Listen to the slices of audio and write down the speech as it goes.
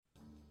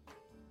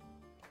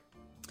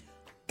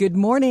Good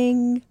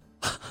morning.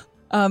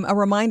 A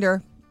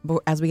reminder,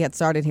 as we get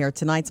started here,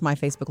 tonight's my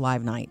Facebook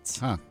Live night.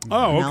 Huh.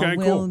 Oh, okay,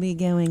 We'll cool. be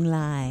going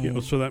live. Yeah,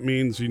 so that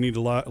means you need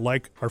to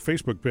like our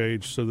Facebook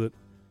page so that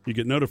you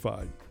get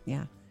notified.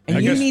 Yeah.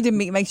 And you need to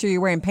make sure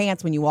you're wearing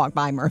pants when you walk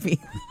by, Murphy.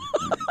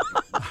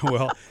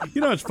 Well, you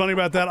know what's funny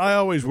about that? I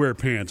always wear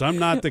pants. I'm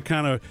not the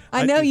kind of...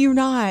 I know you're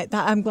not.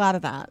 I'm glad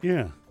of that.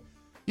 Yeah.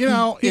 You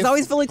know, He's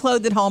always fully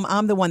clothed at home.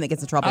 I'm the one that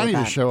gets in trouble I with need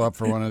that. to show up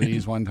for one of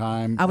these one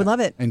time. I would love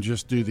it. And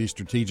just do these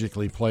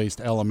strategically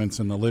placed elements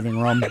in the living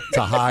room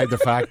to hide the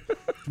fact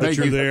That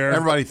you're there.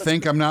 Everybody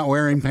think I'm not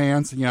wearing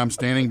pants. You know, I'm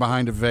standing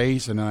behind a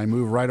vase, and then I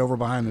move right over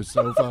behind the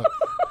sofa.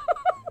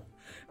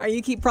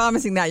 You keep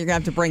promising that you're going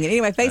to have to bring it.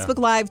 Anyway, Facebook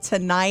Live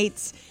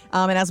tonight.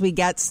 And as we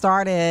get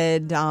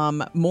started,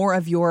 more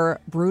of your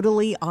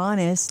brutally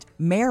honest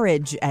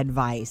marriage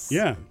advice.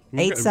 Yeah.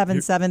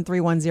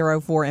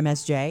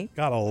 877-310-4MSJ.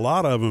 Got a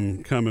lot of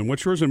them coming.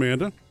 What's yours,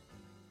 Amanda?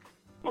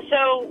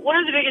 So one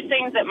of the biggest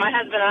things that my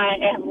husband and I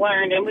have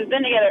learned, and we've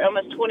been together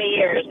almost 20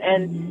 years,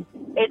 and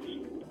it's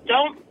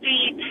don't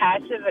be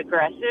passive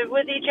aggressive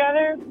with each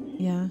other.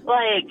 Yeah.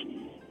 Like,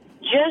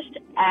 just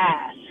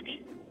ask.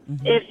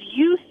 If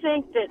you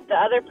think that the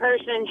other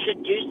person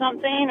should do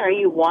something or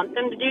you want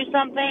them to do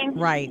something,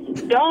 Right.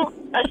 don't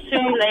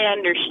assume they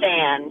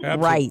understand Absolutely.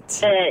 Right.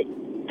 that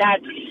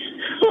that's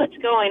what's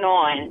going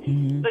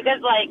on. Because,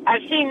 like,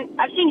 I've seen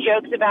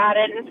jokes about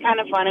it, and it's kind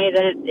of funny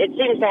that it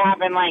seems to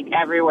happen, like,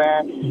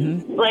 everywhere.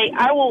 Like,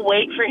 I will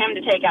wait for him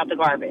to take out the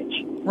garbage.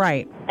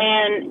 Right.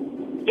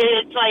 And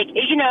it's like,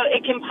 you know,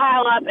 it can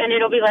pile up, and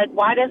it'll be like,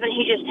 why doesn't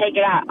he just take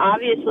it out?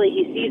 Obviously,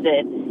 he sees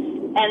it.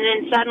 And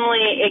then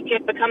suddenly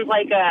it becomes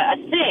like a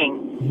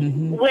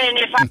thing. When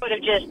if I would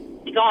have just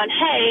gone,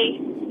 hey,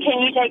 can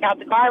you take out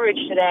the garbage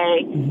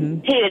today?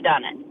 He'd have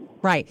done it.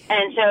 Right.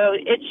 And so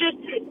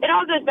it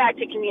all goes back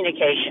to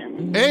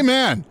communication.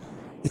 Amen.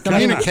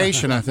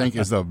 Communication, I think,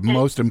 is the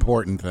most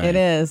important thing. It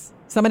is.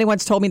 Somebody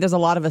once told me there's a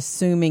lot of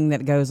assuming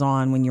that goes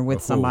on when you're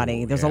with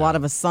somebody. There's a lot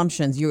of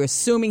assumptions. You're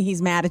assuming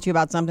he's mad at you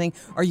about something.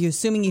 Are you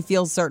assuming he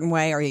feels a certain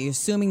way? Are you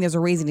assuming there's a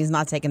reason he's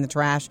not taking the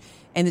trash?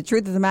 And the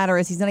truth of the matter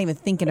is he's not even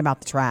thinking about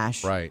the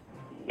trash. Right.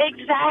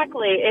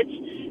 Exactly.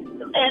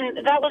 And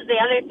that was the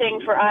other thing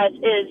for us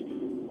is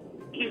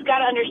you've got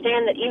to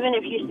understand that even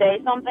if you say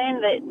something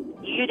that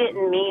you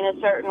didn't mean a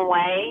certain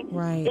way,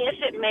 Right.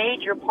 if it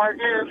made your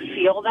partner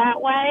feel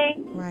that way,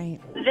 Right.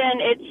 then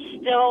it's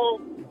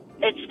still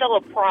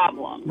a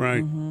problem.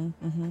 Right.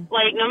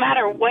 Like, no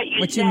matter what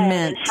you What said you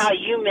meant. and how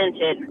you meant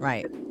it,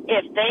 Right.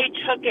 if they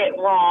took it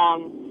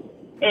wrong,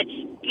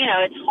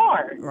 it's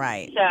hard.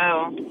 Right.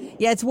 So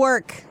Yeah, it's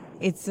work.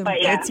 It's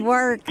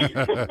work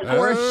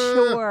for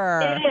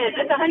sure. it is.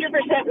 It's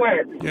 100%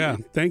 work. Yeah.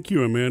 Thank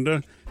you,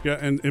 Amanda. Yeah,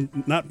 and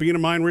not being a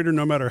mind reader,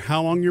 no matter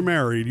how long you're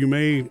married, you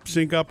may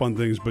sync up on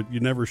things, but you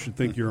never should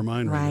think you're a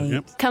mind Right. reader.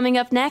 Yep. Coming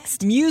up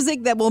next,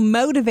 Music that will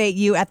motivate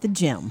you at the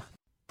gym.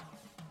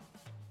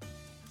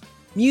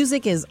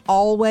 Music is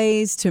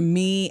always, to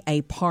me,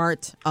 a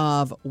part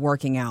of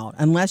working out.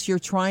 Unless you're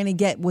trying to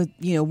get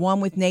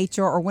one with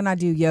nature, or when I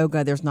do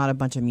yoga, there's not a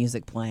bunch of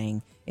music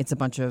playing. It's a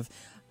bunch of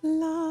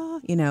la,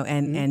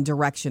 and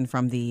direction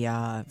from the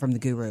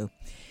guru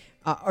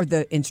or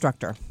the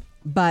instructor.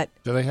 But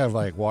Do they have,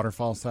 like,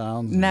 waterfall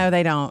sounds? no,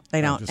 they don't.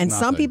 They don't. just And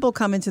some nothing. people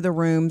come into the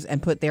rooms and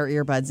put their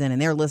earbuds in,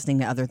 and they're listening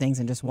to other things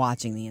and just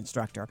watching the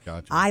instructor.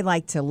 Gotcha. I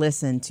like to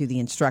listen to the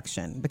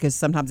instruction because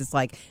sometimes it's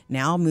like,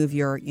 now move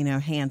your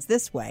hands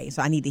this way.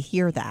 So I need to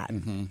hear that.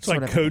 It's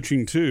like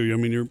coaching, too. I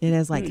mean, It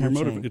is like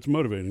coaching. It's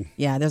motivating.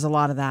 Yeah, there's a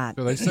lot of that.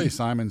 Do they say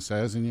Simon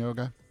Says in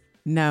yoga?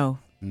 No.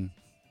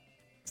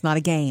 It's not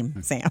a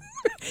game, Sam.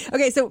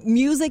 Okay, so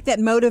music that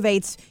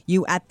motivates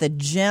you at the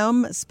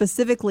gym,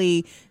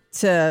 specifically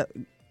for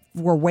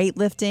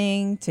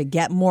weightlifting, to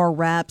get more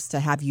reps, to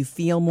have you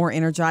feel more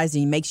energized,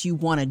 and makes you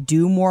want to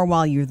do more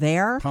while you're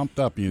there. Pumped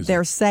up music.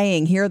 They're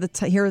saying here are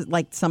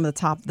like some of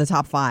the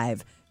top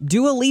 5.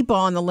 Dua Lipa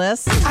on the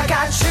list.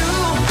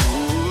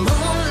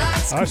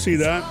 I see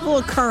that. A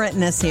little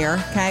currentness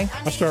here, okay?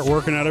 I start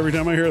working out every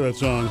time I hear that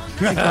song.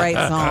 It's a great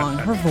song.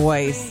 Her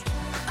voice.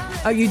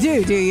 Oh, you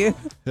do you?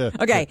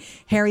 Okay,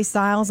 Harry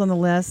Styles on the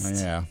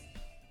list. Yeah.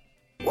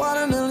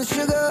 Watermelon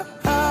sugar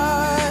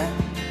high,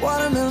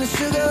 watermelon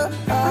sugar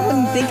high. I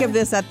wouldn't think of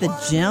this at the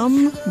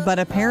gym, but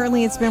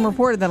apparently it's been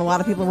reported that a lot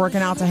of people are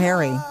working out to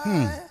Harry.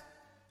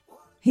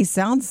 He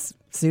sounds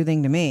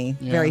soothing to me.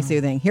 Yeah. Very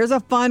soothing. Here's a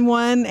fun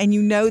one, and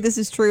you know this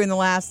is true in the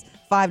last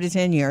 5 to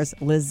 10 years.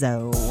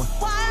 Lizzo.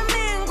 Why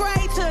men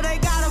great till they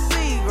gotta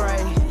be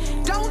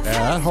great? Don't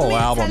Yeah, that whole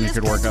album you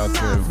could work out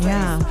to.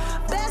 Yeah.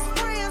 Best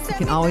friends You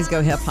can always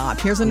go hip hop.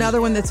 Here's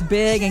another one that's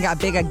big and got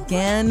big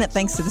again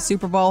thanks to the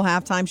Super Bowl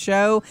halftime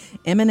show.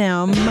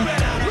 Eminem.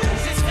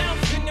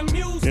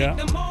 Yeah.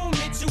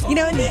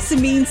 It needs to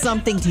mean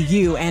something to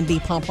you and be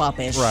pump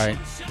up-ish. Right.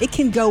 It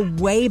can go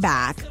way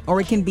back, or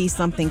it can be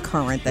something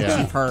current that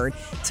you've heard.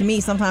 To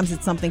me, sometimes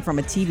it's something from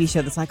a TV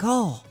show that's like,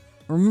 oh,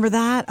 remember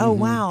that? Oh,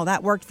 wow,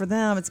 that worked for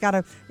them. It's got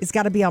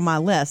to be on my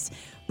list.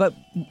 But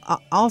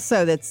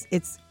also,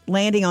 it's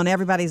landing on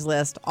everybody's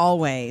list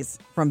always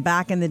from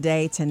back in the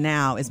day to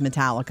now is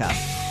Metallica.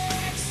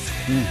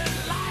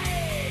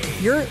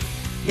 You're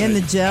in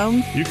the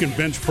gym. You can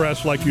bench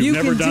press like you've You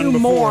never can done do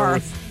before. more.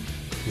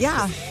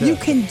 Yeah, you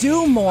can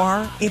do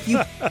more if you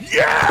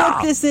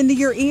put this into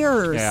your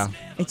ears. Yeah.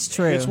 It's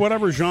true. It's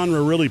whatever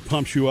genre really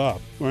pumps you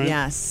up, right?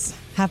 Yes.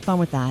 Have fun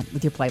with that,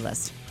 with your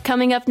playlist.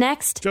 Coming up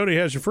next, Jody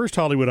has your first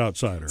Hollywood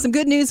Outsider. Some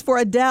good news for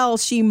Adele.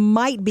 She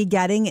might be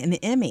getting an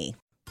Emmy.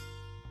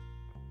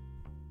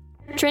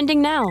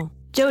 trending now,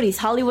 Jody's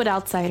Hollywood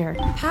Outsider.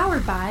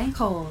 Powered by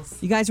Kohl's.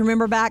 You guys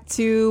remember back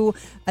to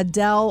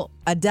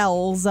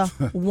Adele's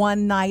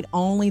One Night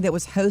Only that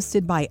was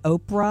hosted by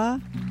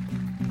Oprah?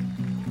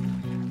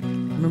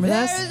 Remember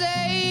this?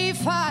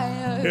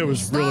 It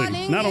was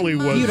really, not only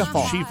was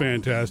Beautiful. she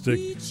fantastic,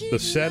 the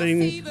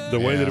setting, the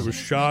way that it was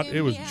shot,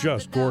 it was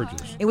just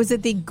gorgeous. It was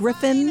at the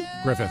Griffith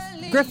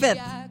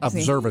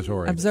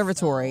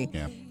Observatory.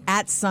 Yeah.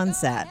 at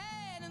sunset.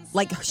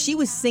 Like, she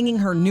was singing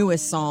her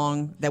newest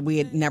song that we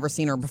had never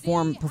seen her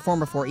perform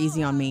before,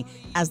 Easy on Me,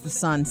 as the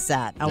sun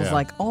set. I was Yeah.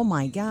 like, oh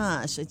my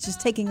gosh, it's just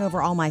taking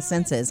over all my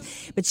senses.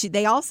 But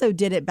they also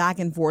did it back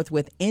and forth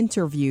with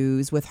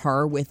interviews with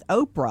her with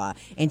Oprah,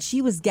 and she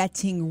was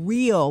getting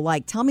real.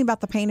 Like, tell me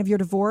about the pain of your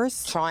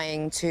divorce.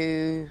 Trying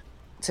to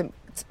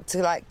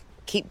like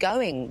keep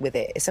going with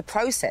it. It's a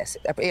process.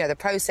 You know, the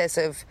process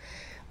of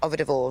a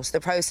divorce,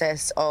 the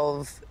process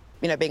of,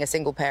 you know, being a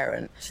single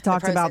parent. She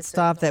talked about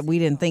stuff that we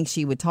didn't think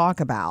she would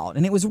talk about.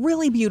 And it was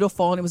really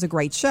beautiful, and it was a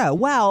great show.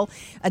 Well,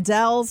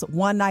 Adele's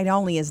One Night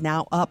Only is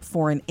now up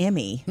for an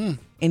Emmy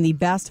in the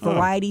Best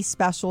Variety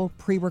Special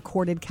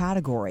Pre-Recorded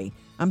category.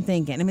 I'm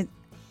thinking,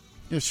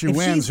 If she If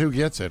wins, she's- who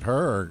gets it?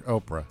 Her or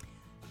Oprah?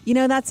 you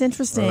know, that's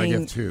interesting. Or they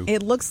give two.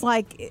 It looks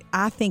like,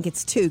 I think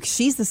it's two. 'Cause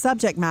she's the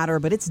subject matter,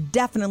 but it's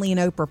definitely an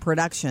Oprah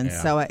production.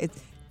 Yeah. So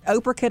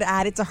Oprah could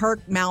add it to her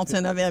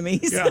mountain of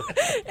Emmys. Yeah.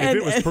 If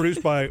it was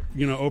produced by,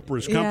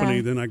 Oprah's company,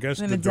 Yeah. then I guess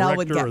Then the Adele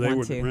would director, get they one,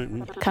 would.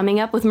 too. Right. Coming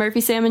up with Murphy,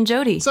 Sam, and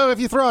Jody. So if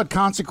you throw out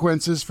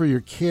consequences for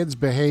your kids'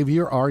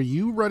 behavior, are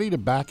you ready to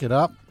back it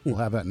up? We'll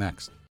have that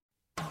next.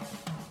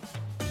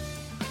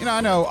 I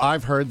know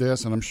I've heard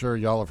this, and I'm sure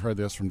y'all have heard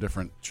this from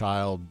different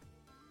child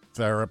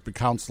therapy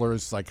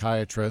counselors,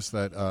 psychiatrists,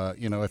 that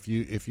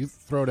if you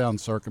throw down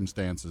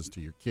circumstances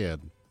to your kid,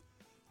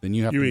 then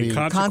you have You to mean be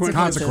consequences?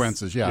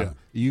 consequences. Yeah.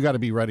 You got to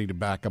be ready to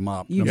back them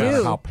up, You no matter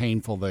do. how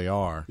painful they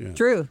are. Yeah.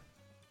 True.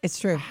 It's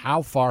true.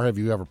 How far have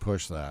you ever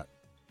pushed that?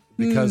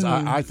 Because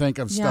I think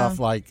of stuff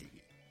like,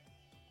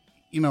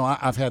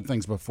 I've had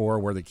things before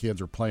where the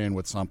kids are playing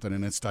with something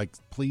and it's like,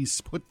 please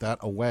put that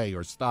away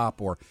or stop,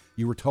 or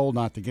you were told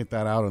not to get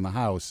that out in the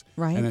house.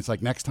 Right. And it's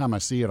like, next time I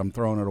see it, I'm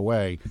throwing it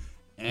away.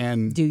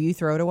 And Do you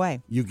throw it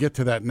away? you get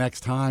to that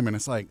next time and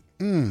it's like,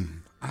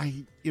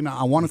 I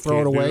want to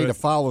throw it can't do away it. to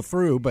follow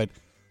through, but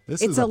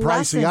this It's is a a pricey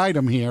lesson.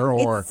 item here.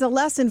 Or It's a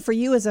lesson for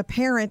you as a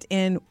parent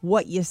in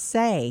what you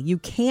say. You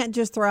can't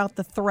just throw out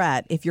the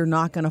threat if you're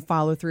not going to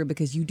follow through,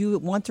 because you do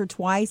it once or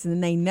twice and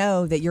then they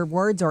know that your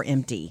words are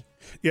empty.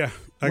 Yeah,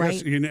 I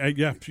Right?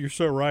 guess. You're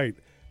so right.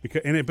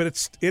 But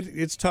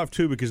it's tough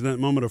too, because in that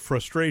moment of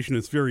frustration,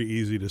 it's very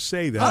easy to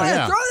say that. Oh,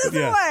 yeah. Throw this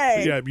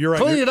away. Yeah, you're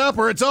right. clean it up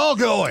or it's all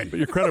going. But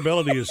your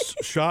credibility is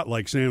shot,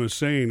 like Sam is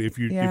saying, if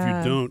you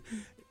Yeah. don't.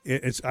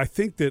 I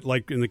think that,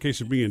 like in the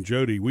case of me and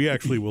Jody, we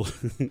actually will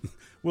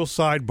we'll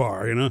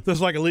sidebar.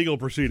 That's like a legal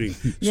proceeding.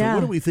 So Yeah.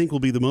 what do we think will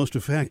be the most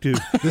effective?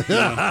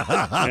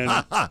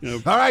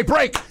 All right,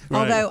 break.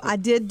 Although I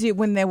did do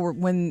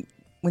when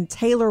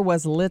Taylor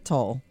was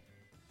little,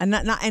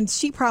 and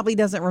she probably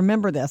doesn't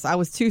remember this. I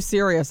was too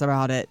serious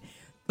about it,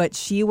 but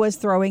she was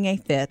throwing a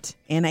fit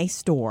in a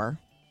store,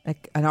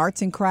 an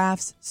arts and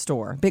crafts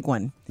store, big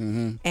one.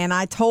 Mm-hmm. And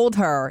I told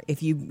her,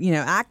 if you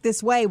act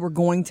this way, we're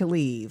going to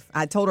leave.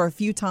 I told her a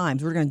few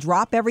times, we're going to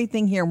drop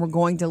everything here and we're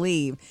going to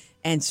leave.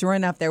 And sure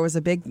enough, there was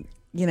a big,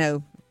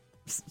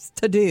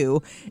 to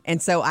do.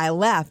 And so I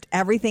left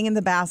everything in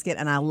the basket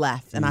and I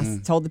left. And I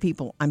told the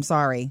people, I'm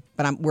sorry,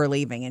 but we're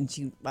leaving. And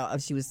she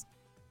was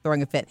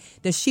throwing a fit.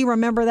 Does she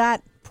remember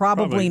that?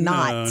 Probably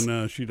not.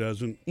 No, she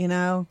doesn't.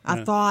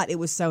 I thought it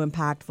was so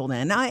impactful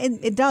then. Now,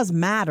 it does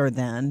matter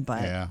then,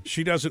 but Yeah.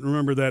 She doesn't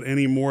remember that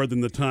any more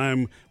than the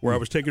time where I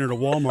was taking her to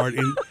Walmart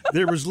and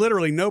there was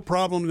literally no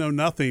problem, no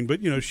nothing, but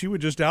she would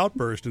just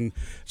outburst, and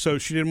so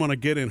she didn't want to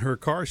get in her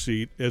car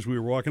seat as we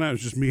were walking out. It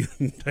was just me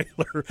and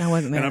Taylor. I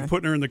wasn't there. And I'm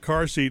putting her in the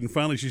car seat, and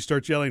finally she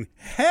starts yelling,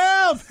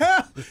 "Help!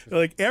 Help!"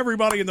 Like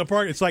everybody in the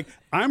park. It's like,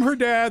 I'm her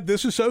dad.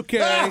 This is okay.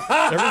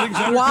 Everything's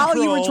under while you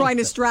control. were trying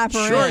to strap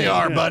her Sure in. you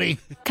are, buddy.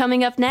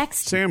 Coming up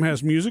next, Sam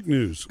has music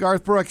news.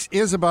 Garth Brooks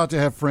is about to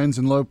have friends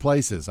in low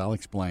places. I'll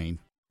explain.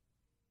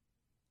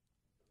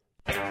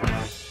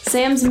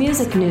 Sam's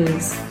music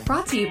news.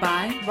 Brought to you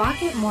by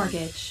Rocket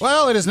Mortgage.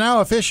 Well, it is now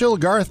official.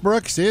 Garth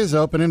Brooks is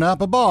opening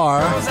up a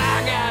bar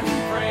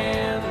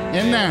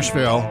in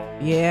Nashville.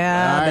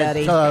 Yeah,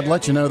 Betty. I'd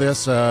let you know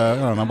this,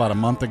 about a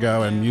month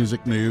ago in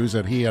music news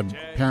that he had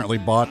apparently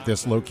bought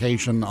this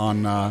location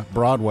on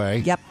Broadway.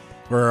 Yep.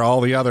 where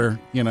all the other,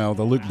 the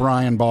Luke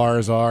Bryan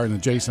bars are, and the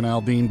Jason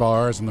Aldean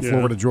bars, and the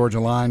Florida Georgia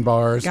Line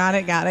bars. Got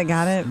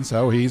it. And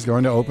so he's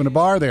going to open a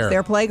bar there. It's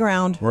their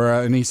playground.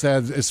 And he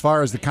said, as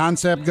far as the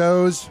concept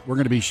goes, we're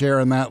going to be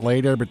sharing that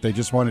later, but they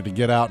just wanted to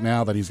get out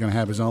now that he's going to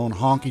have his own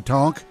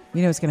honky-tonk.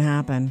 You know what's going to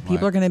happen.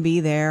 People are going to be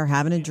there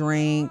having a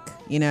drink,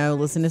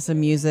 listen to some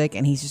music,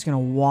 and he's just going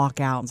to walk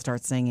out and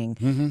start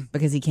singing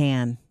because he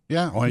can.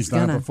 Yeah, well, he's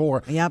done it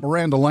before. Yep.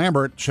 Miranda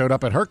Lambert showed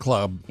up at her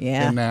club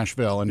in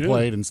Nashville and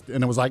played, and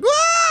it was like,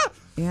 ah!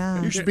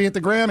 Yeah. You should be at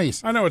the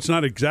Grammys. I know it's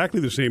not exactly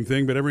the same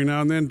thing, but every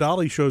now and then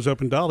Dolly shows up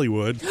in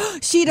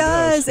Dollywood. She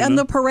does, on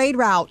the parade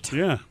route.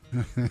 Yeah.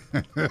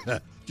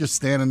 Just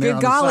standing there.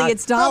 Good golly,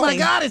 it's Dolly. Oh my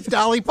God, it's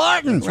Dolly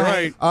Parton. That's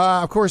right.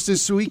 Of course,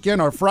 this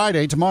weekend or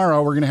Friday,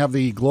 tomorrow, we're going to have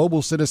the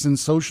Global Citizen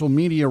Social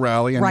Media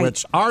Rally, in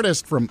which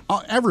artists from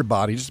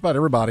everybody, just about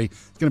everybody,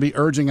 is going to be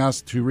urging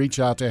us to reach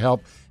out to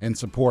help and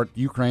support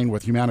Ukraine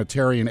with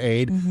humanitarian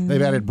aid.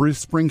 They've added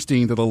Bruce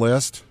Springsteen to the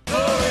list.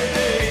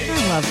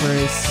 I love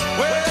Bruce.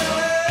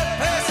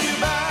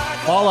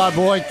 Fall Out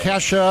Boy,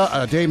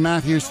 Kesha, Dave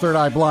Matthews, Third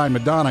Eye Blind,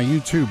 Madonna,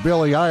 U2,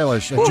 Billie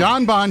Eilish.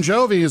 John Bon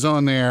Jovi is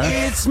on there.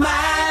 It's mine.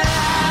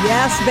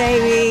 Yes,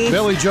 baby.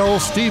 Billy Joel,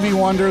 Stevie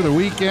Wonder, The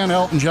Weeknd,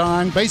 Elton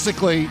John.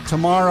 Basically,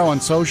 tomorrow on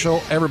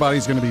social,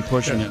 everybody's going to be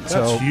pushing it.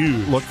 That's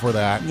huge. Look for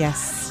that.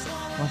 Yes.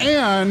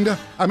 And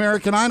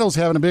American Idol's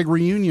having a big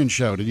reunion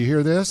show. Did you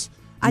hear this?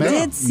 I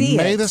did see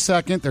May it. the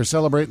 2nd, they're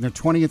celebrating their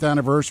 20th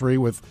anniversary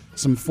with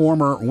some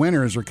former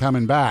winners are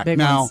coming back. Big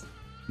now, ones.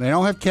 they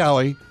don't have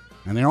Kelly,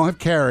 and they don't have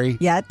Carrie.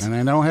 Yet. And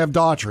they don't have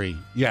Daughtry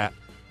yet.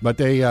 But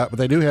they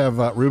do have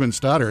Ruben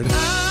Studdard.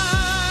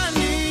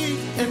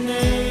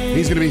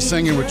 He's going to be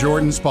singing with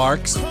Jordan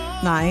Sparks.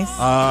 Nice.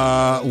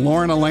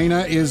 Lauren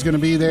Elena is going to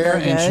be there,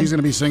 Very and good. she's going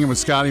to be singing with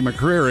Scotty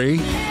McCreery.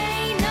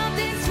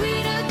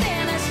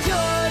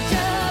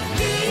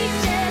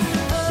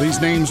 These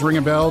names ring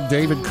a bell.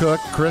 David Cook,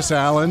 Chris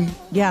Allen.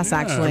 Yes,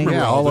 actually. remember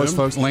Yeah, all those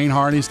them. folks. Lane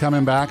Hardy's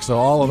coming back, so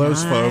all of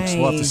those folks.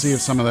 We'll have to see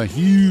if some of the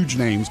huge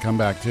names come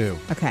back, too.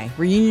 Okay.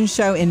 Reunion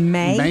show in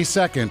May. May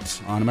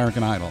 2nd on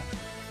American Idol.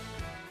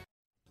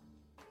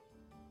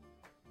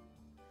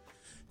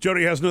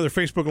 Jody has another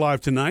Facebook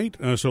Live tonight,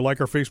 so like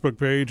our Facebook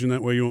page, and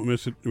that way you won't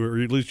miss it, or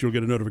at least you'll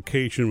get a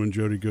notification when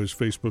Jody goes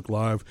Facebook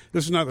Live.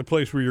 This is not the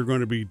place where you're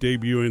going to be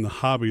debuting the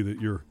hobby that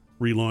you're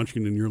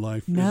relaunching in your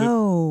life, is it?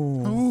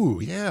 No.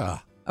 Ooh, yeah.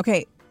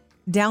 Okay,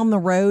 down the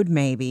road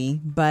maybe,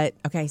 but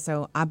okay,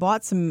 so I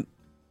bought some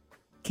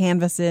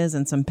canvases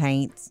and some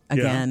paints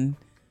again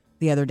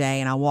the other day,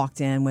 and I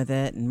walked in with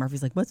it, and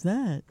Murphy's like, "What's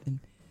that?" And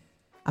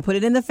I put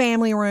it in the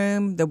family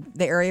room, the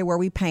area where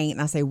we paint,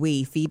 and I say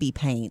we, Phoebe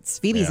paints.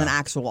 Phoebe's an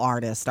actual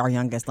artist, our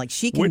youngest. Like,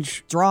 she can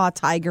draw a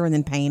tiger and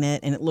then paint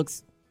it, and it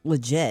looks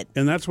legit.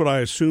 And that's what I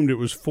assumed it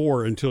was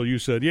for until you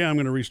said, "Yeah, I'm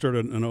going to restart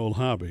an old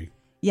hobby."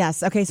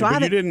 Yes, okay, so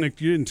but you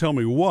didn't tell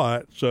me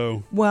what,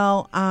 so.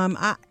 Well,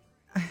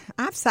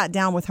 I've sat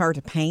down with her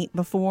to paint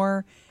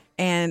before,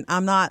 and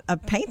I'm not a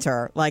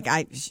painter. Like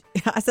I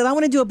said, I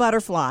want to do a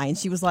butterfly, and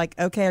she was like,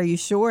 "Okay, are you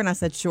sure?" And I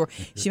said, "Sure."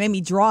 She made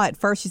me draw it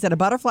first. She said, "A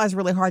butterfly is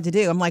really hard to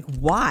do." I'm like,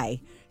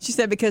 "Why?" She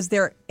said, "Because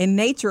they're in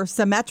nature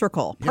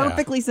symmetrical,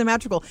 perfectly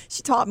symmetrical."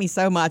 She taught me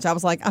so much. I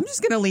was like, "I'm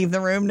just going to leave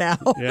the room now."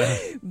 Yeah.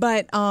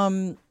 But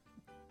I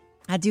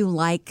do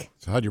like.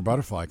 So how'd your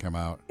butterfly come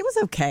out? It was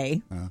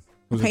okay.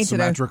 Was it Painted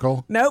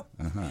symmetrical? Nope.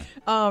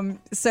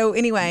 So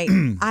anyway,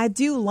 I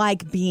do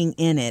like being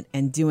in it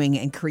and doing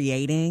and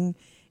creating.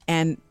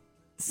 And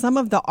some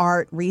of the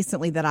art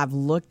recently that I've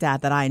looked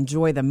at that I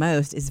enjoy the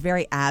most is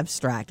very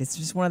abstract. It's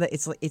just one of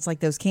the. It's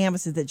like those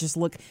canvases that just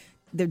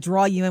that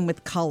draw you in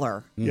with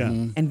color. Yeah.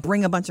 And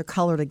bring a bunch of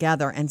color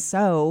together. And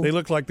so They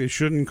look like they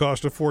shouldn't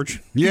cost a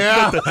fortune.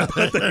 Yeah.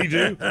 But they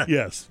do.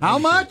 Yes. How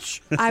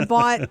much?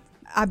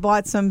 I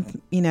bought some,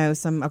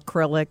 some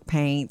acrylic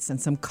paints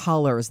and some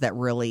colors that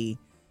really,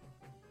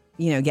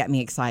 get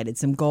me excited.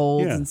 Some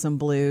golds and some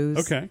blues.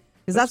 Okay.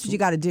 Because that's what you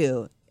got to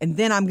do. And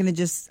then I'm going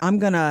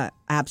to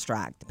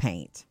abstract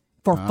paint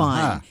for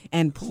fun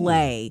and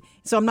play.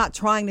 So I'm not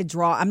trying to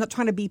draw. I'm not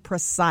trying to be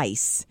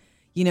precise.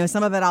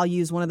 Some of it I'll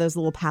use one of those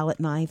little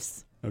palette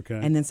knives. Okay.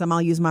 And then some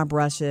I'll use my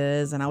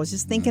brushes. And I was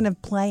just thinking of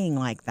playing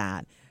like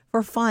that.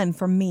 For fun,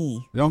 for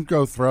me. Don't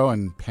go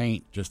throwing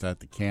paint just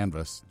at the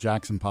canvas.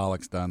 Jackson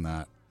Pollock's done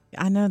that.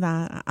 I know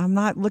that. I'm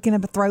not looking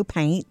to throw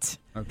paint.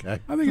 Okay.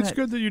 I think it's But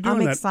good that you're doing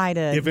I'm that.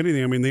 excited. If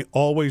anything, I mean, they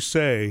always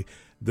say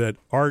that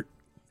art,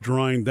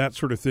 drawing, that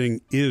sort of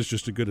thing is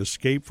just a good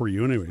escape for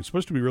you anyway. It's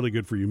supposed to be really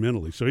good for you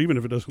mentally. So even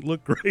if it doesn't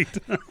look great,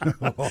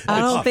 I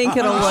don't think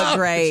it'll look it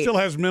great. still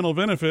has mental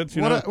benefits.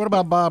 You know? What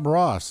about Bob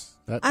Ross?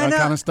 That I know.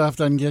 kind of stuff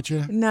doesn't get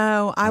you?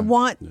 No, I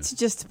want to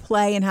just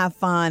play and have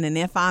fun, and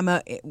if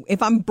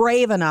I'm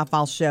brave enough,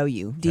 I'll show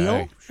you. Deal?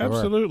 Okay, sure.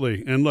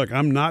 Absolutely. And look,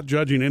 I'm not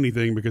judging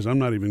anything because I'm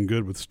not even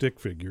good with stick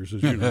figures,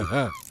 as you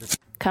know.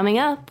 Coming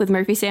up with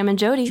Murphy, Sam, and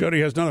Jody.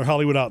 Jody has another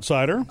Hollywood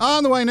Outsider.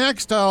 On the way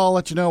next, I'll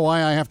let you know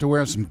why I have to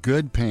wear some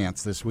good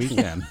pants this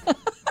weekend.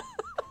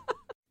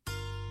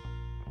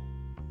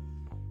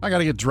 I got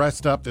to get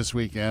dressed up this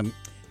weekend.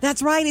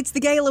 That's right. It's the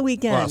gala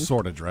weekend. Well,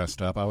 sort of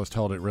dressed up. I was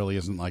told it really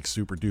isn't like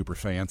super duper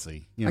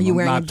fancy. Are you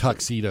wearing not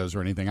tuxedos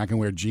or anything? I can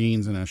wear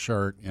jeans and a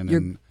shirt and You're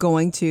then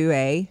going to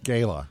a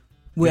gala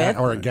with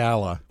or a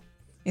gala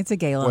It's a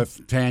gala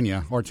with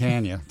Tanya.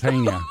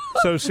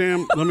 So,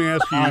 Sam, let me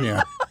ask you.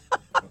 Tanya.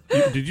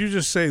 Did you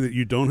just say that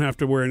you don't have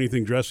to wear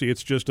anything dressy?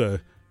 It's just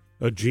a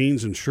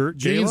jeans and shirt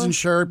gala? Jeans and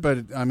shirt,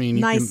 but I mean,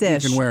 you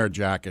can wear a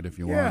jacket if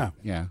you want.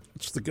 Yeah.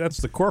 That's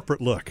the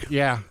corporate look.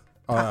 Yeah.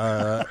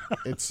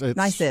 It's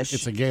Nice-ish.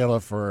 It's a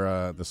gala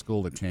for the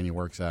school that Tanya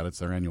works at. It's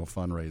their annual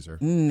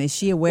fundraiser. Is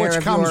she aware Which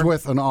of comes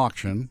with an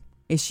auction.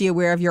 Is she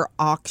aware of your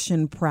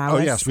auction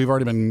prowess? Oh, yes. We've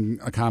already been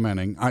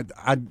commenting.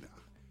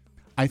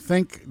 I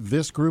think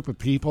this group of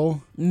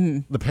people,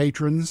 the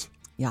patrons,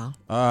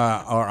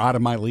 are out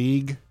of my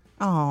league.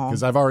 Oh,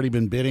 because I've already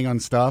been bidding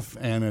on stuff,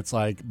 and it's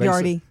like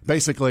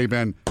basically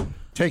been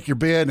take your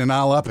bid and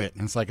I'll up it.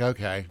 And it's like,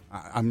 okay,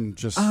 I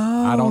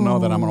don't know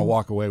that I'm going to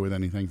walk away with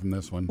anything from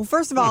this one. Well,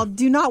 first of all,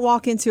 do not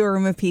walk into a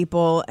room of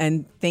people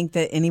and think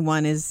that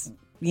anyone is,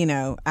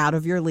 out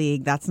of your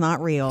league. That's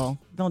not real.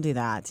 Don't do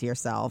that to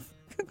yourself.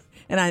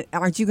 And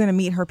aren't you going to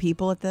meet her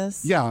people at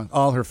this? Yeah,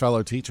 all her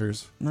fellow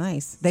teachers.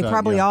 Nice. They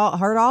probably all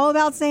heard all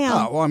about Sam.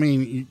 Oh, well, I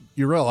mean,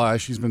 you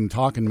realize she's been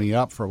talking me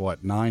up for,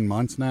 9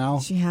 months now?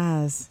 She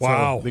has.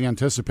 Wow. So the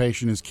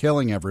anticipation is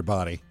killing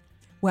everybody.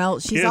 Well,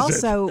 she's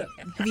also,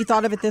 have you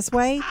thought of it this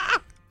way?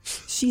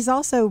 She's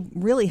also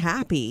really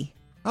happy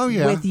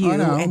with you. I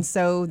know. And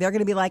so they're going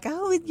to be like,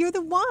 oh, you're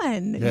the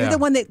one. Yeah. You're the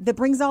one that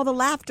brings all the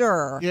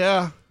laughter.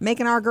 Yeah.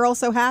 Making our girl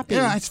so happy.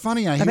 Yeah, it's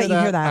funny. I bet you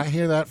hear that. I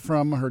hear that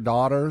from her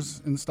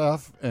daughters and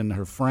stuff and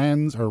her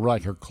friends, her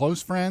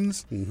close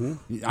friends.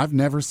 Mm-hmm. I've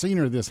never seen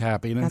her this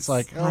happy. And it's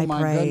like, oh,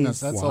 my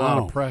goodness, that's a lot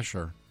of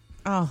pressure.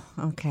 Oh,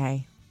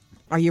 okay.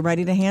 Are you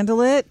ready to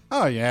handle it?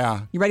 Oh,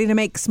 yeah. You ready to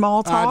make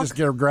small talk? I'll just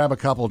grab a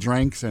couple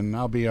drinks and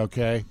I'll be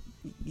okay.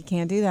 You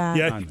can't do that.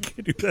 Yeah, you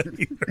can't do that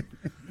either.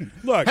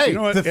 Look, hey, you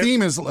know what? The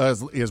theme is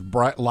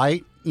bright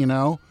light,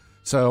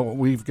 So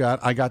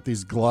I got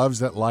these gloves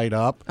that light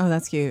up. Oh,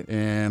 that's cute.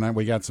 And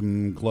we got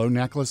some glow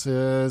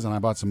necklaces, and I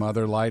bought some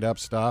other light up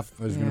stuff.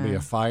 There's going to be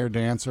a fire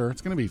dancer.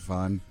 It's going to be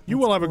fun. You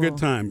will have a good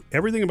time.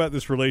 Everything about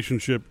this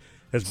relationship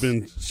has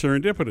been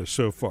serendipitous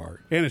so far,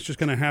 and it's just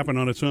going to happen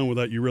on its own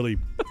without you really,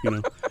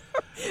 You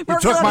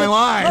took my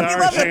line.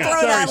 Let me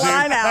throw that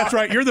line out. That's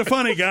right. You're the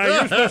funny guy.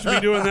 You're supposed to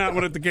be doing that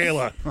one at the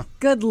gala.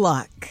 Good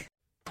luck.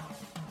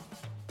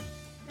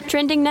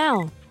 Trending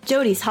now,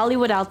 Jody's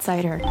Hollywood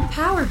Outsider.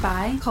 Powered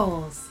by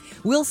Kohl's.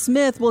 Will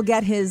Smith will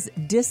get his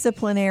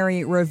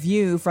disciplinary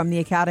review from the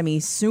Academy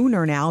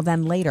sooner now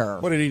than later.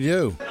 What did he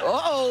do?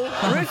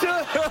 Uh-oh, Richard.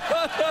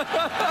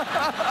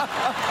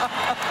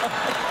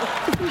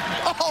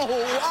 Oh,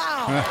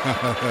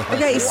 wow.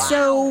 Okay,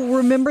 so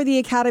remember the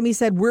Academy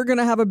said we're going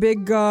to have a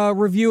big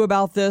review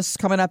about this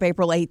coming up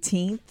April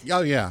 18th?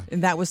 Oh, yeah.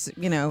 And that was,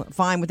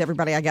 fine with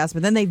everybody, I guess.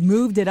 But then they've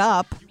moved it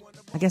up.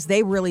 I guess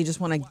they really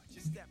just want to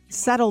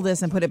settle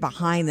this and put it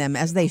behind them,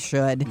 as they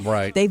should.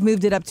 Right. They've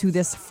moved it up to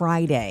this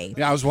Friday.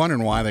 Yeah, I was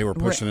wondering why they were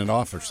pushing it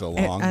off for so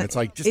long. It's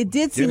like, just it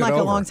did seem like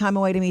a long time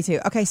away to me,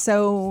 too. Okay,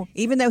 so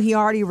even though he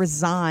already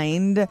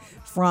resigned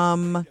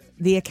from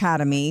the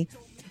Academy,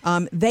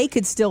 they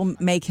could still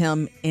make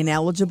him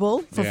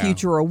ineligible for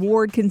future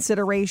award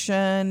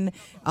consideration.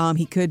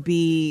 He could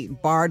be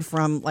barred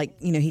from,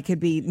 he could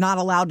be not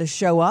allowed to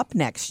show up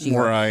next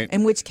year. Right.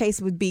 In which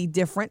case would be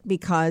different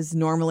because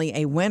normally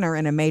a winner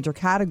in a major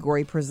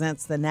category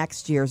presents the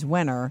next year's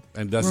winner.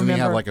 And doesn't he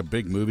have a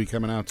big movie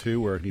coming out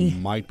too where he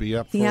might be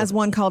up for? He has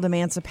one called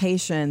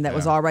Emancipation that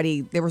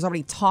there was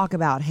already talk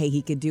about, hey,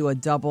 he could do a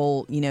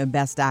double,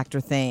 best actor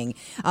thing.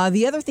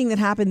 The other thing that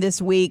happened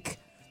this week,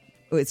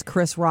 it's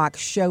Chris Rock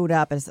showed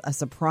up as a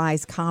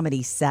surprise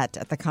comedy set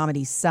at the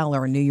Comedy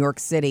Cellar in New York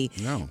City.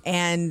 No.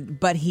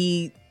 But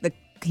he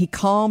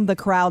calmed the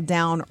crowd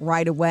down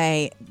right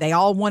away. They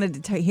all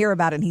wanted to hear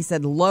about it, and he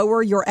said,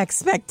 lower your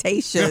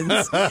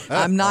expectations.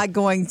 I'm not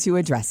going to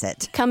address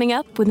it. Coming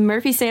up with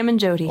Murphy, Sam, and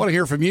Jody. I want to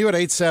hear from you at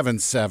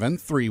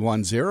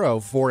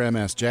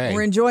 877-310-4MSJ.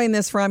 We're enjoying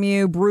this from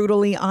you.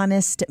 Brutally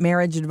honest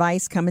marriage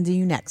advice coming to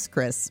you next,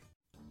 Chris.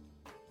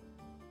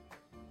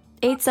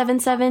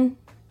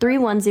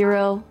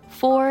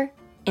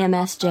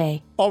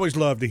 877-310-4MSJ. Always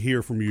love to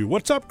hear from you.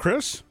 What's up,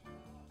 Chris?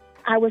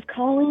 I was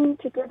calling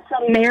to give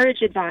some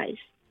marriage advice.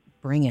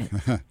 Bring it.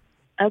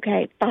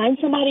 Okay, find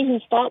somebody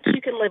whose faults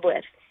you can live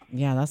with.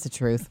 Yeah, that's the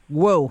truth.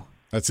 Whoa.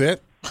 That's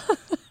it?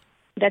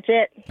 That's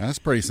it. That's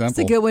pretty simple. It's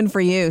a good one for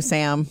you,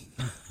 Sam.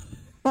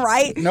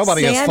 Right?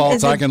 Nobody has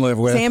faults I can live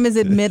with. Sam is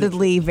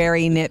admittedly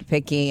very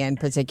nitpicky and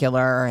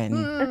particular,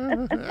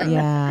 and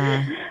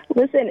yeah.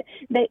 Listen,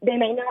 they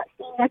may not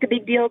seem like a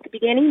big deal at the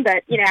beginning,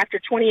 but,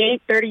 after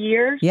 28, 30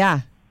 years.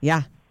 Yeah.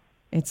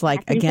 It's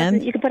like,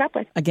 again. You can put up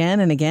with. Again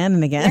and again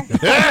and again.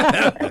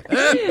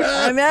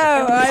 I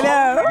know.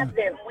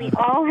 We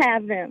all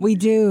have them. We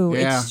do.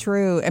 Yeah. It's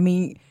true. I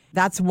mean,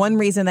 that's one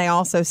reason they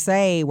also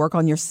say work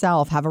on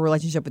yourself, have a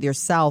relationship with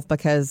yourself,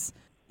 because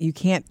you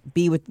can't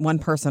be with one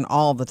person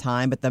all the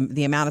time, but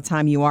the amount of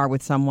time you are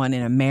with someone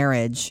in a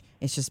marriage,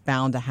 it's just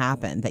bound to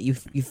happen that you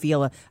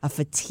feel a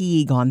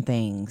fatigue on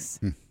things.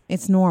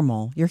 It's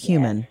normal. You're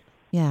human.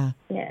 Yeah.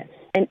 Yes.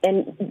 And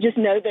just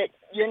know that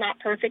you're not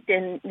perfect,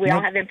 and we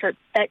all have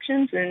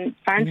imperfections, and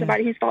find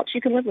somebody whose faults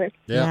you can live with.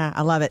 Yeah,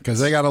 I love it. Because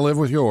they got to live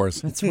with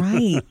yours. That's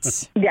right.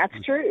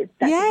 That's true.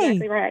 That's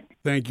exactly right.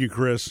 Thank you,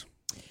 Chris.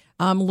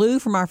 Lou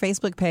from our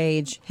Facebook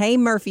page. Hey,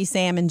 Murphy,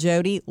 Sam, and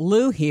Jody.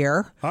 Lou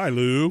here. Hi,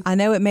 Lou. I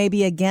know it may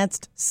be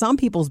against some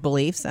people's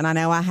beliefs, and I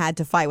know I had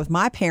to fight with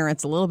my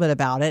parents a little bit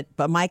about it,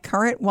 but my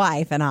current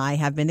wife and I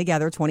have been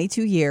together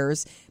 22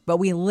 years, but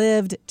we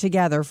lived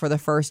together for the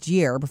first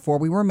year before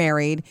we were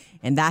married,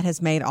 and that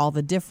has made all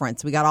the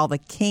difference. We got all the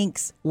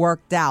kinks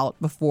worked out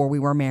before we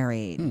were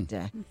married.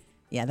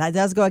 Yeah, that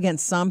does go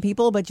against some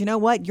people, but you know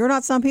what? You're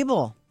not some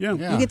people. Yeah.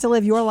 You get to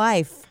live your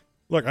life.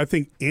 Look, I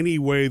think any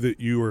way that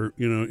you are,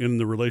 in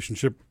the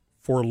relationship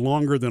for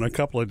longer than a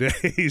couple of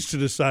days to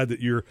decide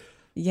that you're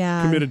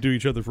committed to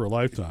each other for a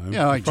lifetime.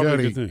 Yeah, like probably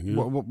Jody, a good thing,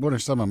 what are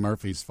some of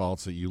Murphy's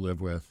faults that you live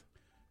with?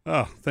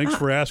 Oh, thanks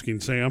for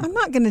asking, Sam. I'm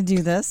not going to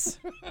do this.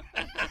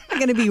 I'm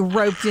going to be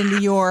roped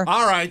into your...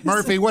 All right,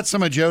 Murphy, what's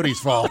some of Jody's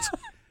faults?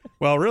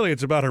 Well, really,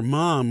 it's about her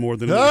mom more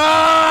than anything.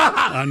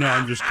 I know,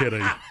 I'm just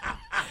kidding.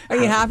 Are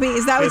you happy?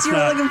 Is that what you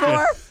were looking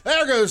for?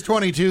 There goes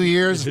 22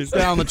 years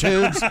down the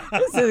tubes.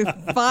 It's a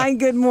fine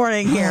good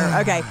morning here.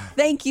 Okay.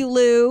 Thank you,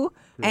 Lou.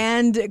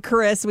 And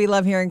Chris, we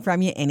love hearing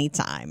from you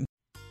anytime.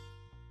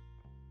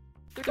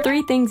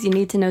 3 things you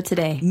need to know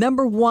today.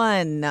 Number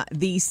 1,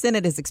 the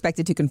Senate is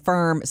expected to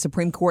confirm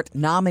Supreme Court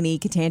nominee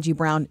Ketanji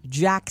Brown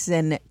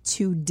Jackson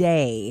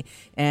today.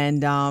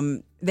 And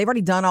they've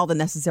already done all the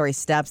necessary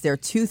steps. There are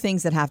 2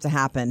 things that have to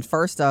happen.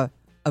 First, a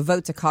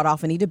vote to cut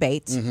off any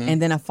debate, and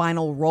then a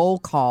final roll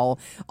call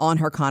on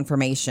her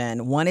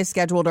confirmation. One is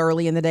scheduled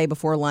early in the day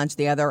before lunch,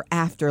 the other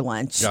after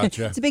lunch.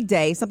 Gotcha. It's a big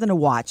day, something to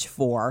watch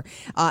for.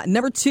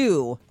 Number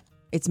 2,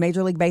 it's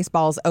Major League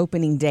Baseball's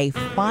opening day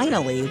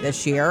finally this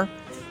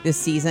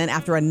season,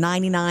 after a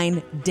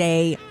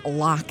 99-day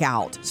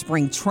lockout.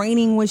 Spring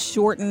training was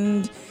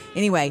shortened.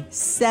 Anyway,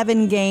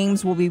 7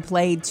 games will be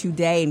played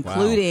today,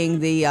 including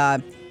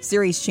the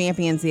series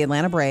champions, the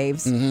Atlanta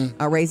Braves,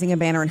 raising a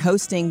banner and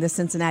hosting the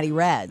Cincinnati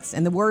Reds.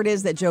 And the word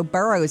is that Joe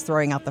Burrow is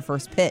throwing out the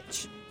first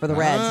pitch for the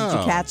Reds. Did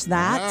you catch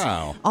that?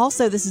 Wow.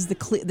 Also, this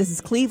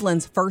is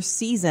Cleveland's first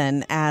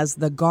season as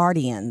the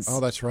Guardians. Oh,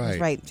 that's right. That's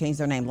right.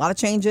 Changed their name. A lot of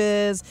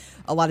changes,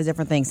 a lot of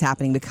different things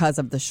happening because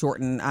of the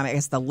shortened,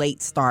 the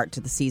late start to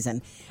the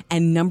season.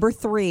 And number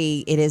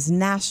 3, it is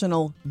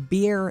National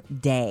Beer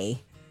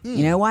Day.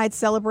 You know why it's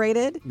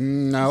celebrated?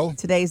 No.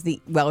 Today's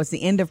it's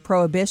the end of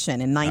Prohibition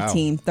in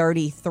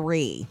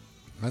 1933.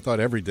 I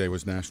thought every day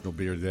was National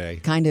Beer Day.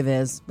 Kind of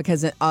is,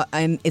 because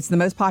and it's the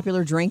most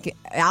popular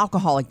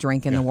alcoholic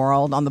drink in the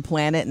world, on the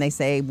planet, and they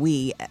say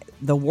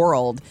the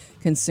world,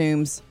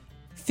 consumes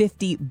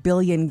 50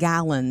 billion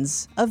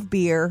gallons of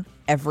beer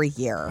every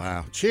year.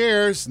 Wow.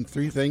 Cheers, and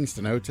 3 things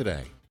to know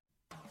today.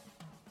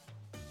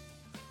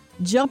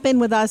 Jump in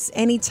with us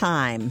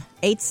anytime.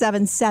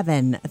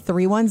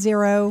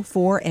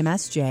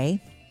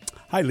 877-310-4MSJ.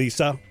 Hi,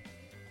 Lisa.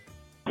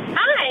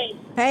 Hi.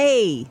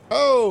 Hey.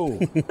 Oh.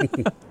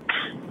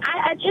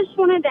 I just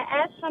wanted to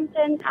add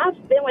something.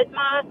 I've been with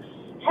my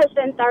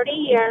husband 30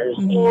 years,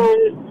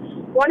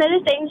 and one of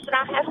the things that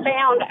I have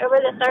found over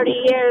the 30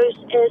 years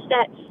is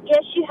that,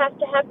 yes, you have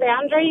to have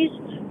boundaries,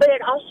 but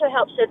it also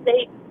helps that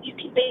you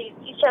can be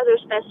each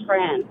other's best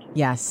friend.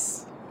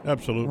 Yes.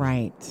 Absolutely.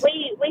 Right.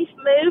 We've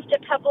moved a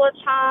couple of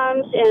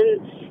times and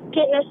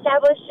getting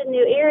established in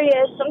new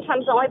areas.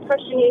 Sometimes the only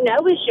person you know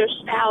is your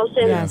spouse,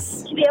 and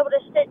to be able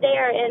to sit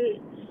there and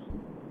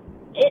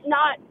it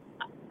not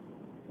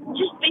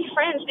just be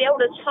friends, be able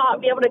to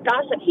talk, be able to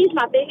gossip. He's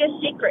my biggest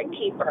secret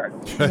keeper.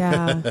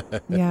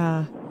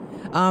 Yeah.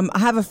 I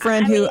have a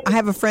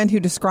friend who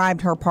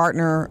described her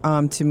partner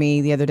to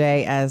me the other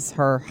day as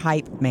her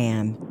hype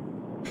man.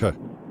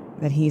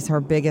 That he's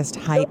her biggest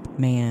hype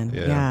man.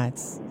 Yeah,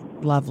 it's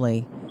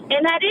lovely.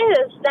 And that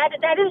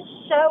is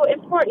so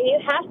important.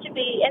 You have to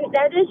be, and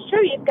that is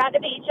true. You've got to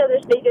be each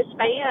other's biggest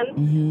fan,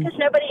 because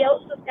nobody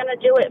else is going to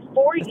do it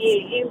for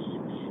you.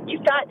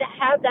 You've got to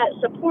have that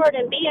support,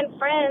 and being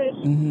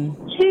friends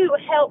too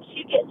helps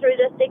you get through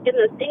the thick and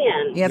the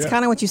thin. Yeah, it's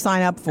kind of what you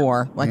sign up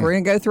for. Like, we're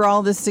going to go through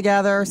all this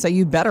together, so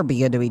you better be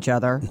good to each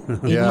other.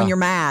 Even when you're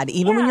mad.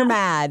 When you're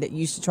mad,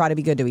 you should try to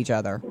be good to each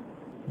other.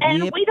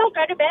 And we don't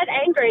go to bed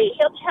angry.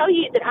 He'll tell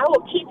you that I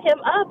will keep him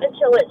up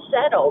until it's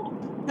settled.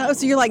 Oh,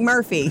 so you're like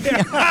Murphy.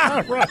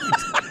 Right.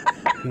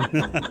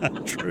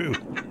 True.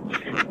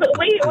 But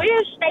we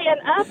are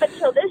staying up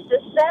until this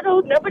is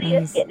settled. Nobody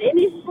is getting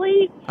any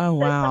sleep. Oh,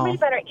 wow. So somebody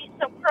better eat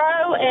some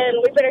crow,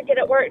 and we better get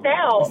it worked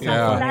out.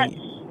 Yeah.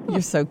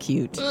 You're so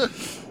cute.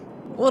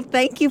 Well,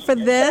 thank you for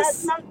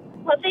this.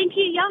 Well, thank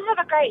you. Y'all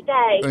have a great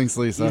day. Thanks,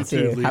 Lisa. You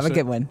too. Lisa. Have a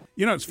good one.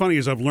 You know, it's funny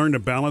is I've learned to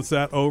balance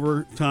that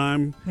over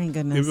time. Thank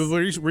goodness.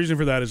 The reason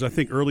for that is I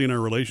think early in our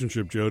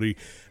relationship, Jody,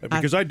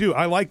 because I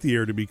like the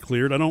air to be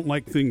cleared. I don't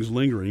like things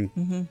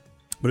lingering.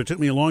 But it took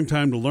me a long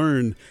time to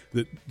learn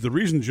that the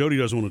reason Jody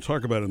doesn't want to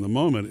talk about it in the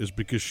moment is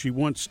because she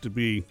wants to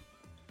be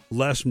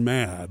less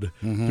mad,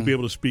 to be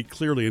able to speak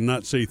clearly and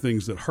not say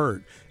things that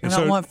hurt. And I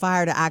don't want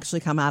fire to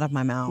actually come out of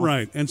my mouth.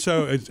 Right. And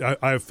so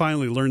I've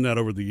finally learned that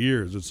over the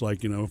years. It's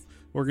like,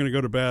 we're going to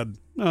go to bed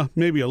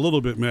maybe a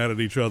little bit mad at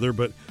each other,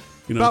 but,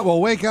 But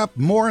we'll wake up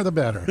more the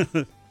better.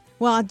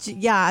 Well,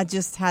 I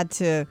just had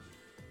to.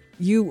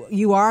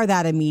 You are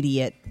that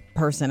immediate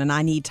person, and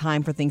I need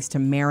time for things to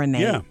marinate.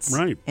 Yeah,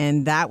 right.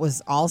 And that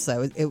was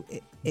also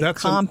it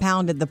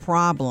compounded the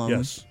problem.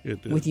 Yes,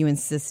 it did. With you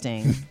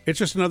insisting. It's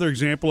just another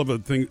example of a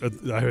thing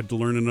I had to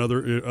learn in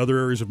other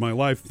areas of my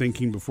life,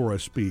 thinking before I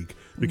speak.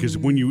 Because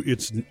when you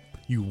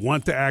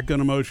want to act on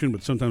emotion,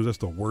 but sometimes that's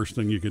the worst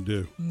thing you can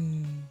do.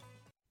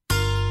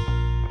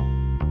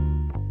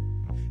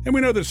 And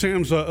we know that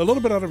Sam's a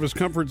little bit out of his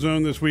comfort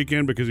zone this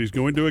weekend because he's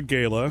going to a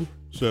gala.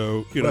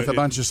 So with a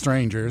bunch of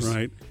strangers,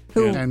 right?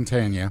 Who and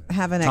Tanya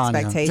have an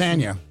expectation.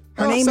 Tanya,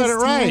 her name said is it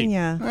right.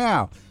 Tanya.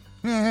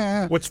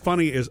 Wow. What's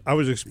funny is I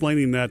was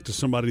explaining that to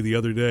somebody the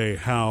other day,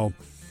 how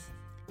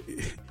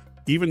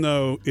even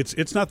though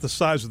it's not the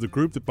size of the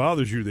group that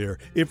bothers you there,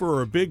 if it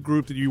were a big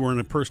group that you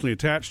weren't personally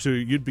attached to,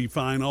 you'd be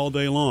fine all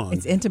day long.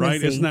 It's intimacy.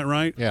 Right? Isn't that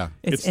right? Yeah.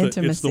 It's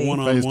intimacy. It's the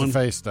one-on-one.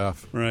 Face-to-face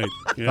stuff. Right.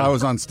 Yeah. If I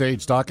was on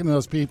stage talking to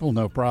those people,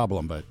 no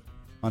problem. But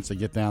once they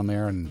get down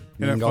there and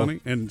Isn't that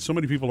funny? And so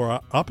many people are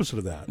opposite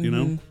of that, you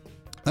know?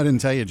 I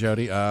didn't tell you,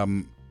 Jody. I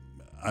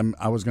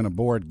was going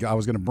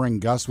to bring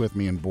Gus with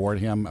me and board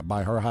him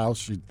by her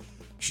house.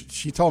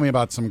 She told me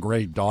about some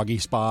great doggy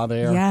spa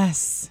there.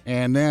 Yes.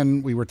 And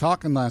then we were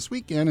talking last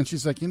weekend, and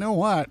she's like, you know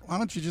what? Why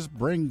don't you just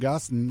bring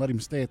Gus and let him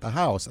stay at the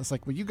house? I was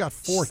like, well, you got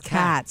 4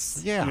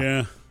 cats.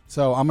 Yeah.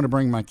 So I'm going to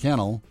bring my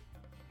kennel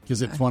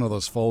because it's one of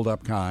those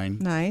fold-up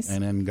kind. Nice.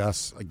 And then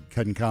Gus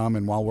can come,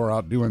 and while we're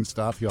out doing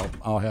stuff,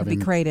 I'll have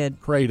him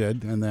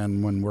crated, and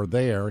then when we're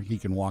there, he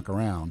can walk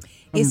around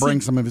and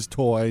bring some of his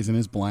toys and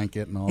his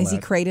blanket and all that. Is he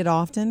crated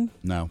often?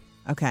 No.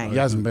 Okay. He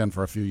hasn't been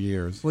for a few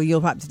years. Well,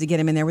 you'll have to get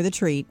him in there with a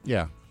treat.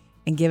 Yeah.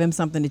 And give him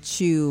something to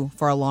chew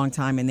for a long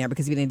time in there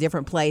because being in a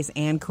different place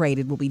and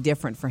crated will be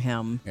different for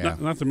him. Yeah.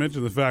 Not to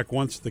mention the fact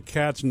once the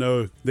cats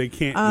know he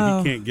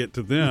can't get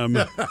to them,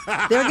 they're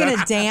going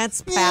to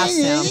dance past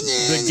him.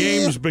 The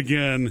games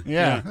begin.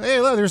 Yeah.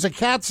 Hey, look, there's a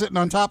cat sitting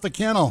on top of the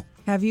kennel.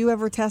 Have you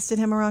ever tested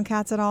him around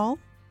cats at all?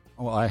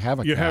 Well, I have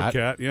a cat. You have a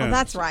cat, yeah. Oh,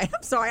 that's right.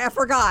 I'm sorry, I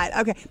forgot.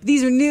 Okay,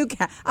 these are new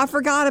cats. I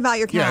forgot about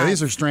your cats. Yeah,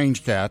 these are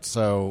strange cats.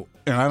 So,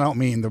 and I don't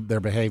mean their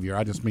behavior.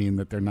 I just mean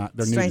that they're new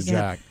to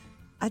Jack.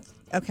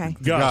 Okay.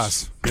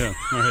 Gus. Yeah.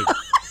 All right.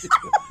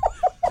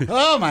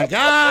 Oh my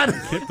God!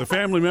 Get the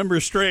family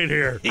members straight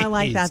here. I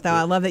like that though.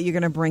 I love that you're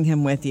going to bring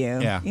him with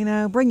you.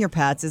 Yeah. Bring your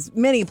pets as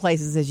many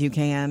places as you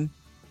can.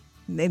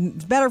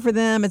 It's better for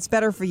them. It's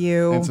better for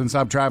you. And since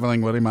I'm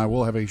traveling with him, I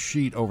will have a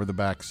sheet over the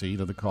back seat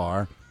of the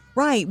car.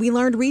 Right. We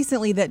learned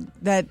recently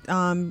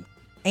that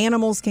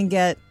animals can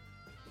get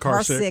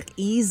car sick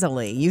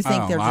easily. You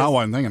think they're just... I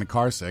wasn't thinking of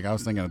car sick. I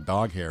was thinking of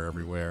dog hair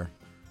everywhere.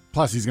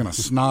 Plus, he's going to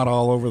snot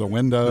all over the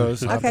windows.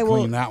 So I'll have to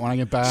clean that when I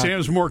get back.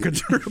 Sam's more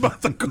concerned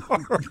about the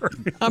car.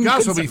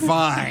 Gus will be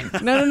fine.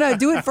 No.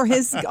 Do it for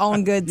his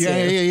own good, too.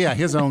 Yeah.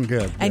 His own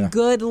good. And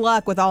good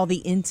luck with all the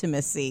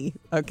intimacy,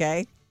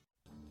 okay?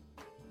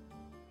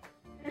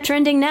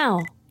 Trending now,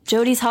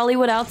 Jody's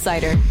Hollywood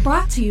Outsider.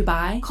 Brought to you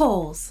by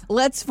Kohl's.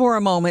 Let's for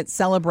a moment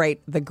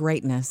celebrate the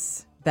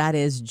greatness that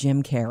is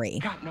Jim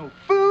Carrey. Got no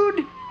food.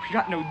 We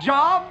got no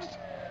jobs.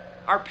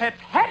 Our pets'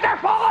 heads are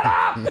falling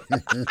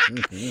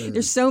off.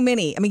 There's so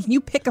many. I mean, can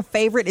you pick a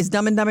favorite? Is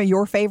Dumb and Dumber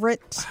your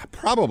favorite?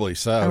 Probably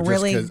so. Oh,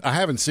 really? Just 'cause I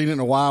haven't seen it in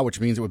a while, which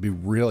means it would be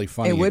really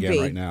funny again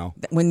right now.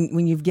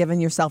 When you've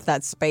given yourself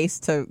that space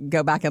to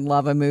go back and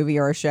love a movie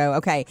or a show.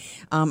 Okay,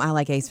 I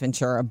like Ace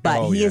Ventura,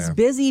 but he is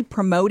busy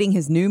promoting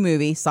his new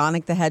movie,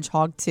 Sonic the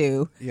Hedgehog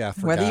 2. Yeah, I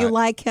forgot. Whether you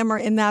like him or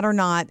in that or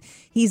not,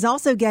 he's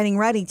also getting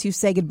ready to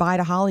say goodbye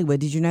to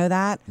Hollywood. Did you know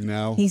that?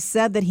 No. He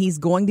said that he's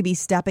going to be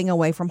stepping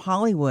away from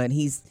Hollywood.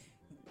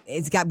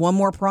 It's got one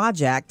more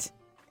project,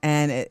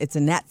 and it's a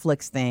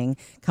Netflix thing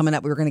coming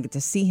up. We were going to get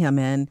to see him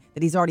in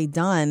that he's already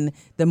done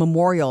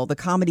the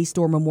Comedy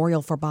Store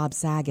memorial for Bob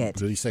Saget.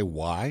 Did he say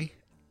why?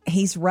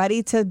 He's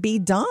ready to be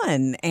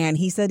done, and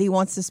he said he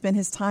wants to spend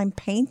his time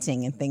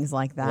painting and things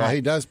like that. Well, he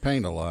does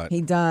paint a lot.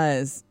 He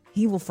does.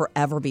 He will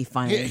forever be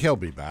funny. He'll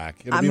be back.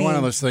 It'll be one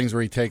of those things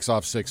where he takes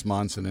off 6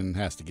 months and then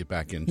has to get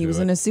back into it. He was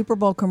in a Super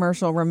Bowl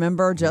commercial,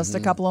 remember, just a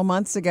couple of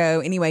months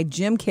ago. Anyway,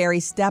 Jim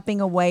Carrey stepping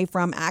away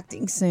from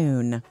acting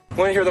soon.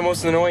 Want to hear the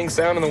most annoying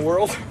sound in the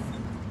world?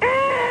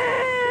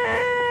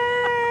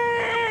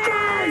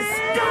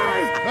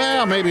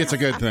 Well, maybe it's a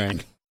good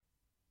thing.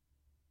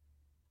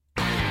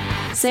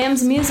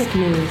 Sam's music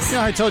news.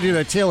 Yeah, I told you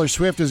that Taylor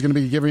Swift is going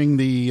to be giving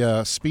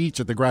the speech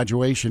at the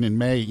graduation in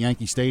May at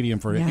Yankee Stadium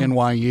for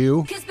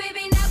NYU.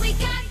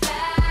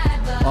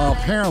 Well,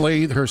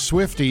 apparently her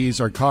Swifties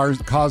are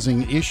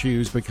causing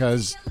issues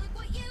because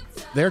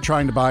they're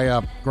trying to buy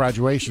up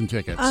graduation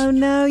tickets. Oh,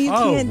 no, you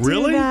can't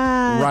really? do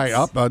that.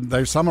 Right.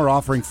 There's some are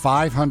offering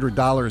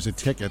 $500 a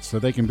ticket so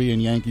they can be in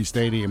Yankee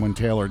Stadium when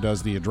Taylor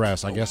does the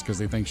address. I guess because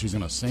they think she's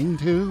going to sing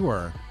too,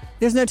 or...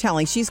 There's no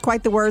telling. She's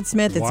quite the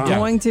wordsmith. It's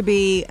going to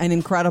be an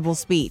incredible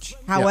speech.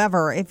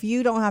 However, if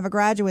you don't have a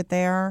graduate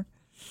there...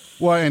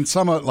 Well, and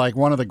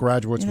one of the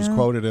graduates was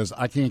quoted as,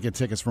 I can't get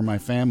tickets for my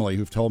family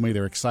who've told me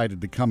they're excited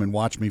to come and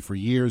watch me for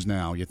years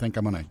now. You think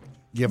I'm going to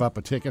give up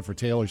a ticket for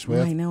Taylor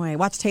Swift? I know. I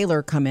watch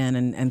Taylor come in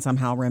and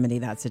somehow remedy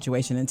that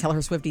situation and tell her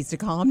Swifties to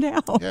calm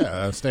down.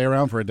 Yeah, stay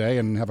around for a day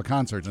and have a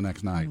concert the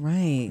next night.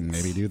 Right.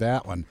 Maybe do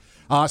that one.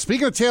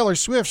 Speaking of Taylor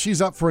Swift,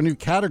 she's up for a new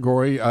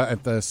category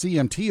at the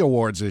CMT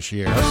Awards this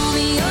year.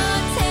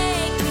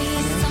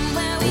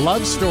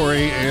 Love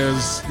Story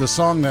is the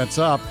song that's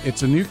up.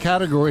 It's a new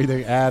category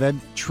they added,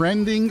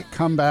 Trending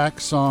Comeback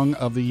Song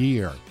of the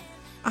Year.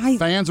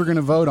 Fans are going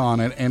to vote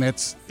on it, and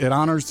it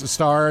honors the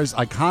stars,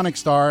 iconic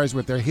stars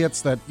with their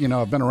hits that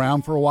have been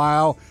around for a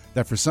while,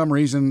 that for some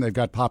reason they've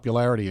got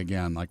popularity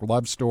again, like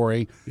Love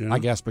Story, I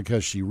guess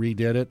because she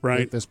redid it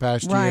this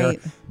past year.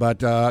 But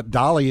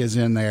Dolly is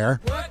in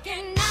there.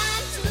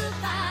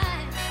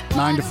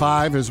 9 to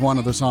 5 is one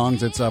of the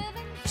songs that's up.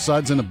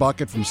 Suds in a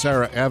Bucket from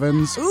Sarah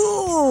Evans.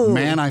 Ooh.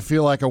 Man, I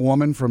Feel Like a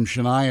Woman from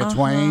Shania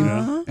Twain.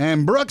 Yeah.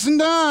 And Brooks and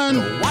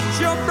Dunn. Watch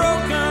your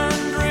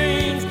broken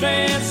dreams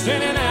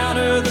dancing out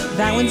of the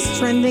That one's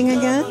trending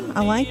again.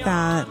 I like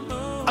that.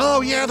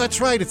 Oh, yeah,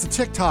 that's right. It's a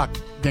TikTok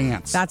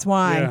dance. That's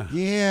why.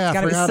 Yeah, it's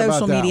got to be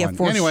social media one.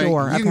 for anyway,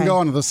 sure. You can go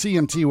onto the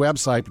CMT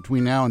website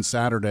between now and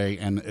Saturday,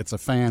 and it's a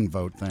fan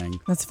vote thing.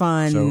 That's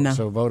fun.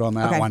 So vote on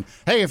that one.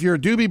 Hey, if you're a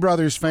Doobie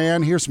Brothers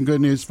fan, here's some good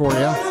news for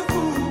you.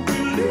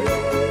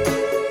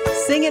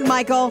 Sing it,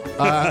 Michael.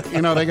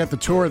 They got the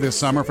tour this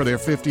summer for their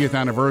 50th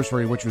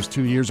anniversary, which was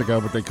 2 years ago,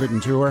 but they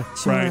couldn't tour.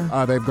 Sure.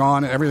 Right. They've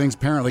gone. Everything's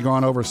apparently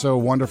gone over so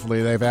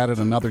wonderfully. They've added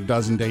another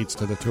dozen dates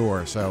to the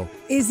tour. So,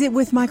 is it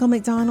with Michael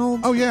McDonald?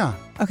 Oh yeah.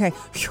 Okay.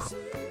 Phew.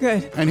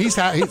 Good. And he's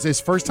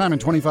his first time in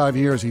 25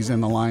 years. He's in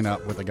the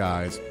lineup with the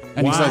guys,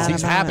 and he says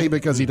he's happy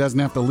because he doesn't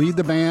have to lead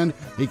the band.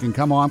 He can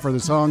come on for the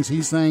songs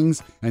he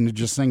sings and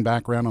just sing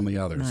background on the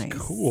others. Nice.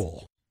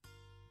 Cool.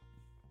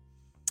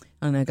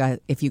 I don't know, guys,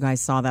 if you guys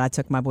saw that. I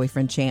took my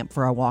boyfriend Champ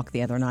for a walk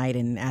the other night,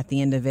 and at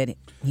the end of it,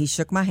 he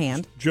shook my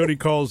hand. Jody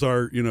calls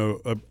our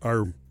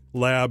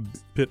lab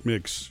pit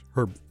mix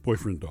her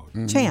boyfriend dog.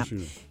 Mm-hmm. Champ.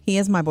 He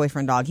is my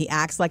boyfriend dog. He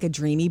acts like a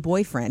dreamy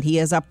boyfriend. He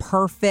is a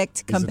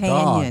perfect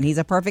companion. He's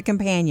a perfect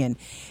companion.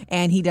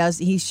 And he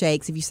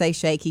shakes. If you say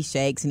shake, he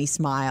shakes, and he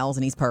smiles,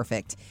 and he's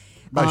perfect.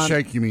 By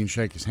shake, you mean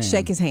shake his hand.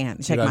 Shake his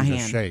hand. Shake my hand.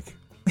 Just shake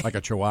like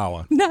a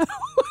chihuahua. No.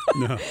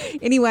 No.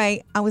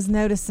 Anyway, I was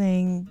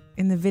noticing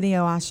in the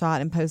video I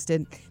shot and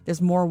posted, there's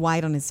more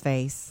white on his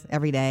face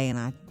every day, and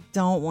I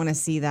don't want to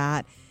see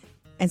that.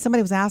 And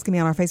somebody was asking me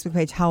on our Facebook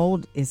page, how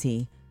old is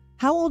he?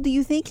 How old do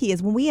you think he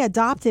is? When we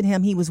adopted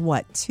him, he was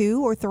what,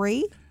 2 or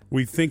 3?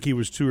 We think he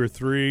was 2 or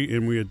 3,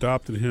 and we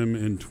adopted him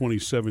in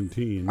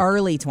 2017.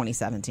 Early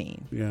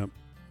 2017. Yeah.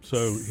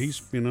 So he's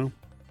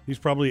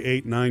probably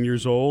 8, 9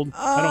 years old.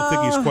 I don't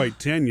think he's quite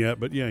 10 yet,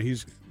 but yeah,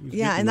 he's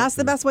and that's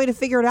the best way to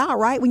figure it out,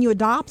 right? When you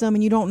adopt them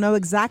and you don't know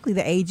exactly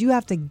the age, you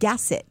have to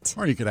guess it.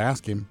 Or you could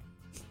ask him.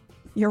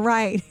 You're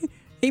right.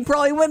 He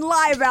probably wouldn't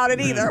lie about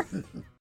it either.